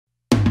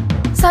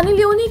Sunny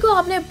Leone को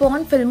आपने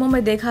porn फिल्मों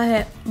में देखा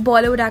है,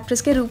 बॉलीवुड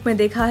एक्ट्रेस के रूप में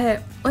देखा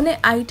है, उन्हें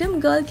आइटम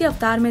गर्ल के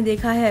अवतार में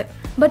देखा है,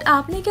 बट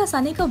आपने क्या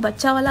सनी का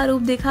बच्चा वाला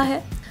रूप देखा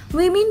है?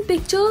 We mean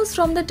pictures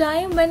from the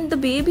time when the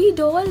baby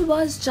doll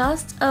was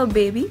just a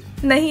baby?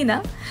 नहीं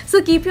ना?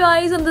 So keep your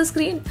eyes on the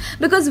screen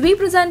because we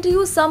present to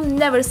you some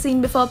never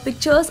seen before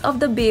pictures of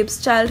the babe's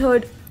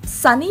childhood.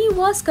 Sunny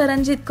was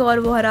Karanjit Kaur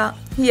Vohra.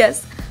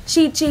 Yes,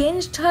 she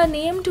changed her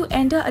name to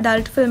enter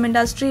adult film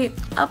industry.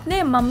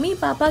 अपने mummy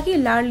papa की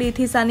लाडली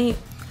थी Sunny.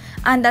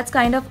 And that's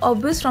kind of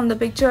obvious from the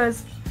pictures.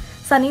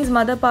 Sunny's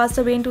mother passed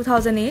away in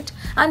 2008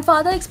 and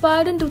father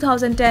expired in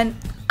 2010.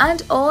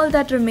 And all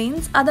that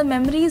remains are the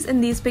memories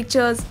in these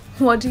pictures.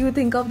 What do you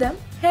think of them?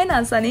 है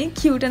ना Sunny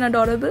cute and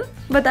adorable?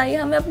 बताइए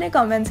हमें अपने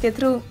comments के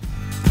through.